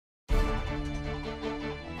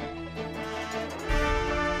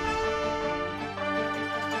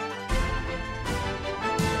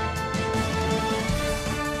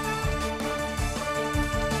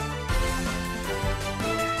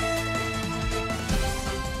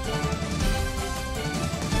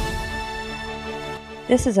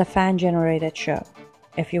This is a fan-generated show.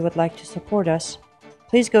 If you would like to support us,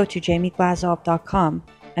 please go to jamieglazov.com,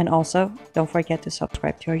 and also don't forget to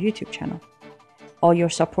subscribe to our YouTube channel. All your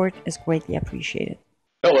support is greatly appreciated.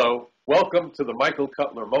 Hello, welcome to the Michael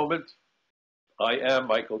Cutler Moment. I am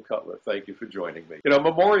Michael Cutler. Thank you for joining me.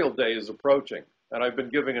 Memorial Day is approaching, and I've been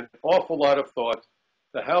giving an awful lot of thought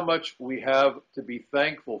to how much we have to be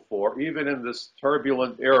thankful for, even in this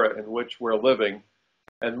turbulent era in which we're living,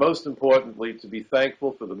 and most importantly, to be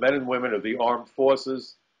thankful for the men and women of the armed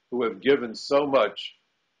forces who have given so much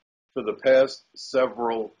for the past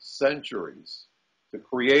several centuries to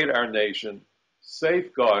create our nation,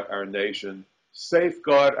 safeguard our nation,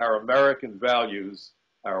 safeguard our American values,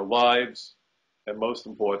 our lives, and most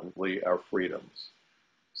importantly, our freedoms.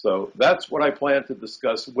 So that's what I plan to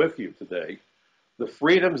discuss with you today. The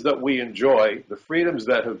freedoms that we enjoy, the freedoms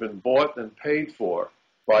that have been bought and paid for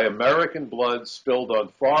by American blood spilled on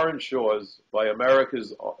foreign shores by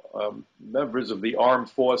America's members of the armed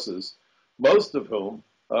forces, most of whom,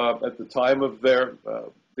 at the time of their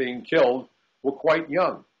being killed, were quite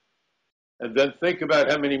young. And then think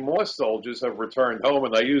about how many more soldiers have returned home,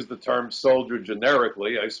 and I use the term soldier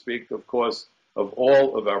generically. I speak, of course, of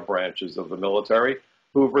all of our branches of the military,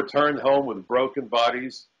 who have returned home with broken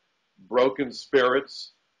bodies, broken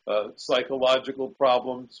spirits, psychological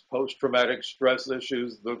problems, post-traumatic stress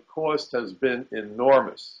issues. The cost has been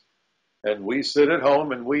enormous. And we sit at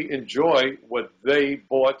home and we enjoy what they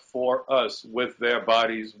bought for us with their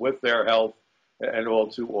bodies, with their health, and all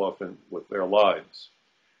too often with their lives.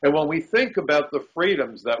 And when we think about the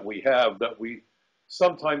freedoms that we have, that we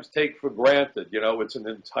sometimes take for granted, it's an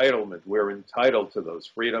entitlement. We're entitled to those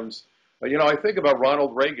freedoms. I think about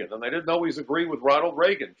Ronald Reagan, and I didn't always agree with Ronald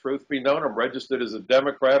Reagan. Truth be known, I'm registered as a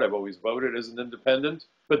Democrat. I've always voted as an independent.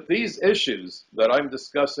 But these issues that I'm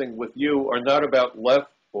discussing with you are not about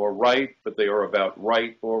left or right, but they are about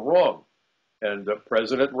right or wrong. And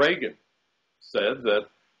President Reagan said that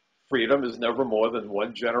freedom is never more than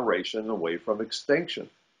one generation away from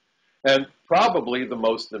extinction. And probably the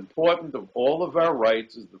most important of all of our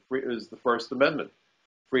rights is the First Amendment.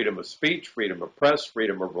 Freedom of speech, freedom of press,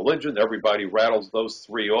 freedom of religion. Everybody rattles those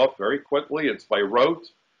three off very quickly. It's by rote.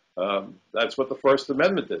 That's what the First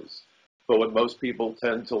Amendment is. But what most people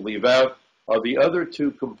tend to leave out are the other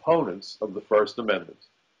two components of the First Amendment.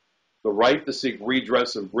 The right to seek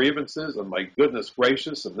redress of grievances, and my goodness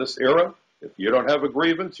gracious, in this era, if you don't have a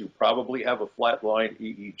grievance, you probably have a flatline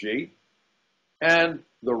EEG. And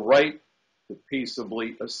the right to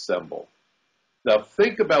peaceably assemble. Now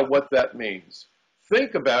think about what that means.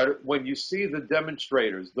 Think about it when you see the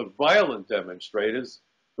demonstrators, the violent demonstrators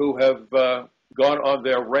who have gone on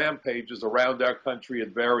their rampages around our country at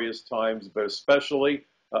various times, but especially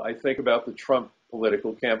I think about the Trump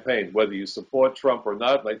political campaign, whether you support Trump or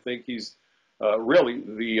not. And I think he's really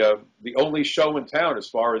the only show in town as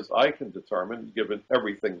far as I can determine, given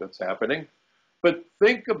everything that's happening. But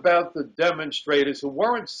think about the demonstrators who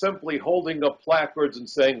weren't simply holding up placards and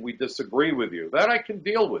saying, we disagree with you. That I can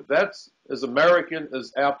deal with. That's as American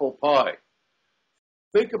as apple pie.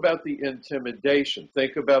 Think about the intimidation.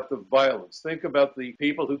 Think about the violence. Think about the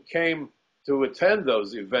people who came to attend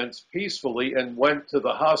those events peacefully and went to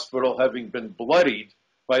the hospital having been bloodied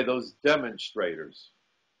by those demonstrators.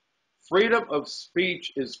 Freedom of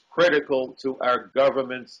speech is critical to our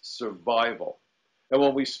government's survival. And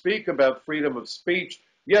when we speak about freedom of speech,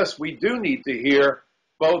 yes, we do need to hear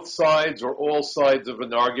both sides or all sides of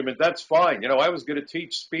an argument. That's fine. I was going to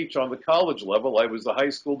teach speech on the college level. I was a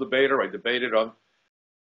high school debater. I debated on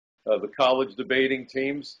the college debating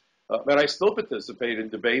teams. And I still participate in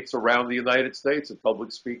debates around the United States at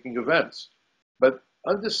public speaking events. But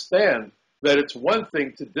understand that it's one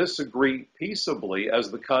thing to disagree peaceably, as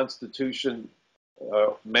the Constitution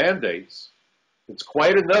mandates. It's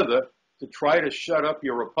quite another to try to shut up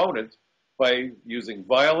your opponent by using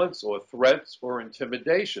violence or threats or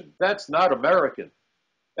intimidation. That's not American.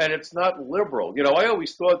 And it's not liberal. I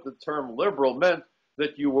always thought the term liberal meant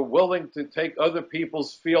that you were willing to take other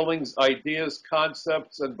people's feelings, ideas,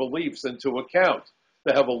 concepts, and beliefs into account,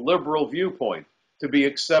 to have a liberal viewpoint, to be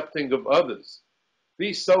accepting of others.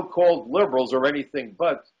 These so-called liberals are anything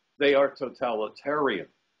but. They are totalitarian.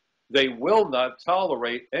 They will not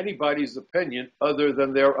tolerate anybody's opinion other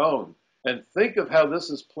than their own. And think of how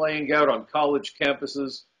this is playing out on college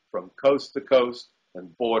campuses from coast to coast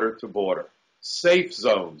and border to border. Safe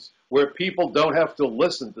zones where people don't have to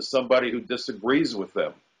listen to somebody who disagrees with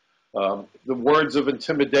them. The words of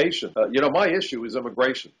intimidation. My issue is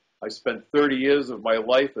immigration. I spent 30 years of my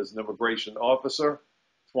life as an immigration officer,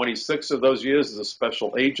 26 of those years as a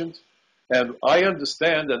special agent. And I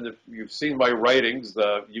understand, and if you've seen my writings,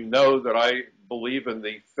 you know that I believe in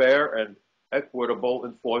the fair and equitable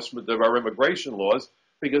enforcement of our immigration laws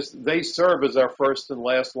because they serve as our first and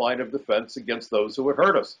last line of defense against those who would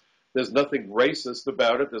hurt us. There's nothing racist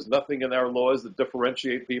about it. There's nothing in our laws that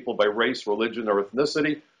differentiate people by race, religion, or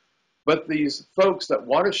ethnicity. But these folks that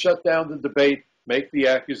want to shut down the debate make the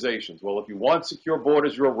accusations. Well, if you want secure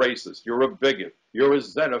borders, you're a racist, you're a bigot, you're a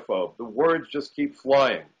xenophobe. The words just keep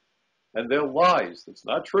flying. And they're lies. It's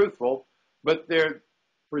not truthful, but they're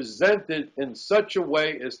presented in such a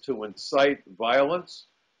way as to incite violence,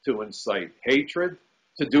 to incite hatred,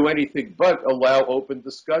 to do anything but allow open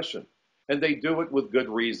discussion. And they do it with good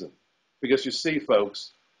reason. Because you see,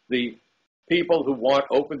 folks, the people who want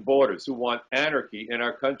open borders, who want anarchy in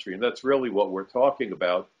our country, and that's really what we're talking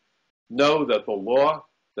about, know that the law,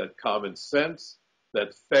 that common sense,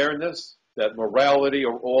 that fairness, that morality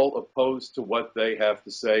are all opposed to what they have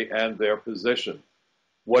to say and their position.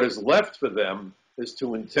 What is left for them is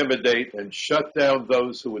to intimidate and shut down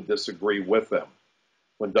those who would disagree with them.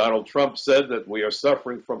 When Donald Trump said that we are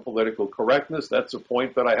suffering from political correctness, that's a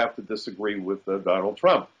point that I have to disagree with Donald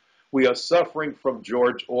Trump. We are suffering from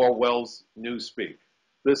George Orwell's newspeak.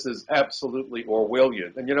 This is absolutely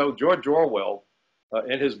Orwellian. And you know, George Orwell,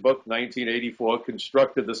 in his book 1984,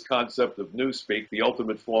 constructed this concept of newspeak, the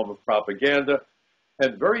ultimate form of propaganda.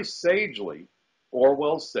 And very sagely,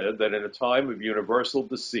 Orwell said that in a time of universal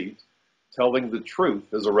deceit, telling the truth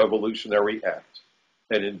is a revolutionary act.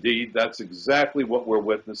 And indeed, that's exactly what we're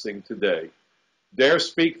witnessing today. Dare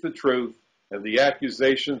speak the truth, and the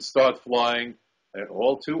accusations start flying, and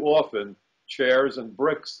all too often, chairs and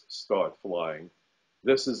bricks start flying.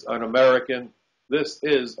 This is un-American. This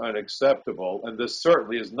is unacceptable, and this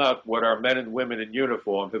certainly is not what our men and women in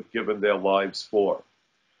uniform have given their lives for.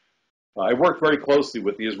 I worked very closely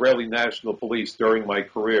with the Israeli National Police during my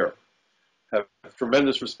career. I have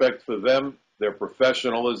tremendous respect for them, their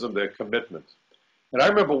professionalism, their commitment. And I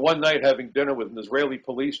remember one night having dinner with an Israeli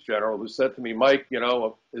police general who said to me, Mike, you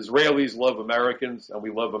know, Israelis love Americans, and we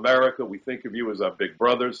love America. We think of you as our big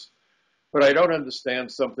brothers. But I don't understand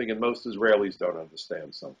something, and most Israelis don't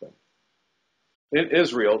understand something. In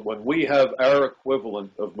Israel, when we have our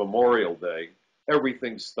equivalent of Memorial Day,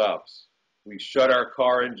 everything stops. We shut our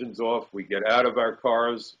car engines off, we get out of our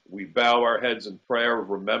cars, we bow our heads in prayer of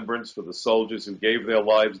remembrance for the soldiers who gave their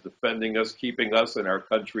lives defending us, keeping us and our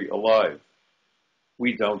country alive.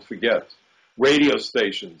 We don't forget. Radio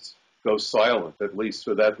stations go silent, at least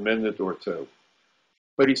for that minute or two.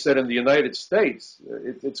 But he said in the United States,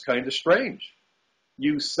 it's kind of strange.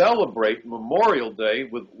 You celebrate Memorial Day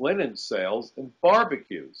with linen sales and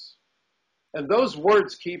barbecues. And those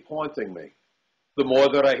words keep haunting me. The more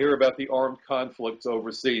that I hear about the armed conflicts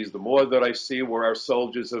overseas, the more that I see where our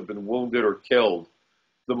soldiers have been wounded or killed,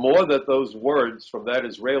 the more that those words from that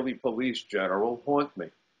Israeli police general haunt me.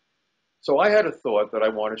 So I had a thought that I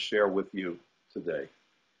want to share with you today.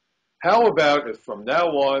 How about if from now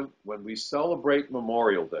on, when we celebrate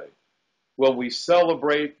Memorial Day, when we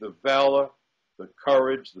celebrate the valor, the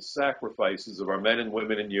courage, the sacrifices of our men and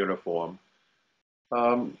women in uniform,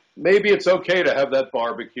 maybe it's okay to have that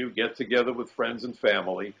barbecue, get together with friends and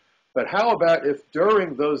family, but how about if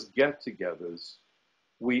during those get-togethers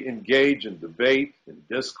we engage in debate, in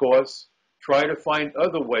discourse, try to find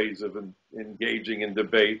other ways of engaging in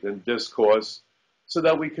debate and discourse so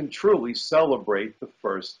that we can truly celebrate the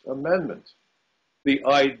First Amendment. The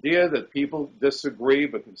idea that people disagree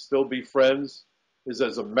but can still be friends is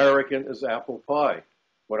as American as apple pie.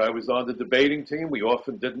 When I was on the debating team, we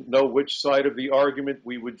often didn't know which side of the argument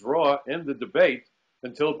we would draw in the debate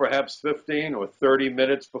until perhaps 15 or 30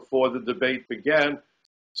 minutes before the debate began,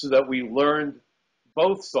 so that we learned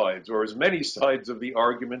both sides, or as many sides of the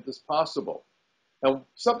argument as possible. Now,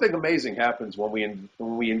 something amazing happens when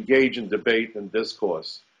we engage in debate and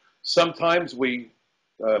discourse. Sometimes we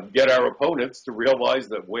get our opponents to realize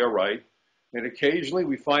that we're right, and occasionally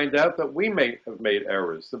we find out that we may have made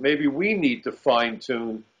errors, that maybe we need to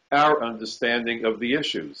fine-tune our understanding of the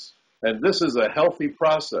issues. And this is a healthy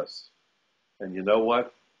process. And you know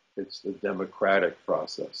what? It's the democratic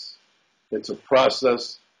process. It's a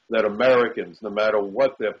process that Americans, no matter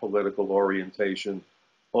what their political orientation,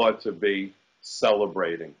 ought to be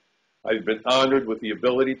celebrating. I've been honored with the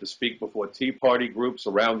ability to speak before Tea Party groups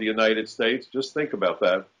around the United States. Just think about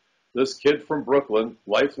that. This kid from Brooklyn,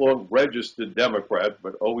 lifelong registered Democrat,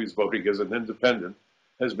 but always voting as an independent,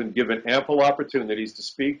 has been given ample opportunities to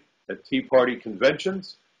speak at Tea Party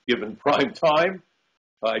conventions, given prime time.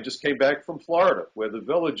 I just came back from Florida, where the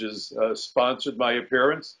Villages sponsored my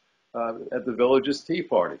appearance at the Villages Tea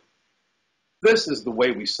Party. This is the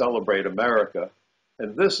way we celebrate America,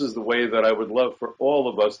 and this is the way that I would love for all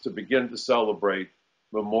of us to begin to celebrate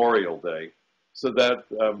Memorial Day. so that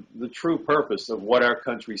the true purpose of what our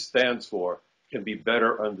country stands for can be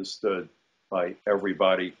better understood by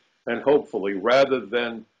everybody. And hopefully, rather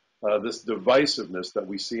than this divisiveness that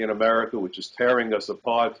we see in America, which is tearing us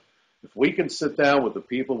apart, if we can sit down with the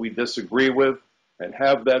people we disagree with and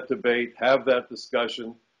have that debate, have that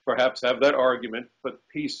discussion, perhaps have that argument, but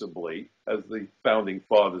peaceably, as the founding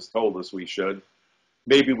fathers told us we should,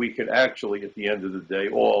 maybe we could actually, at the end of the day,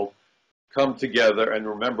 all come together and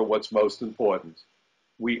remember what's most important.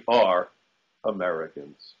 We are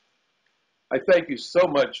Americans. I thank you so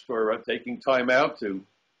much for taking time out to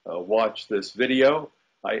watch this video.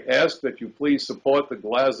 I ask that you please support the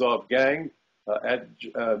Glazov Gang at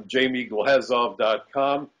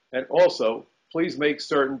jamieglazov.com, and also please make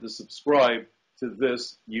certain to subscribe to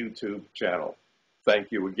this YouTube channel.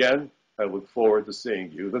 Thank you again. I look forward to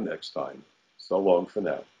seeing you the next time. So long for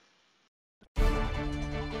now.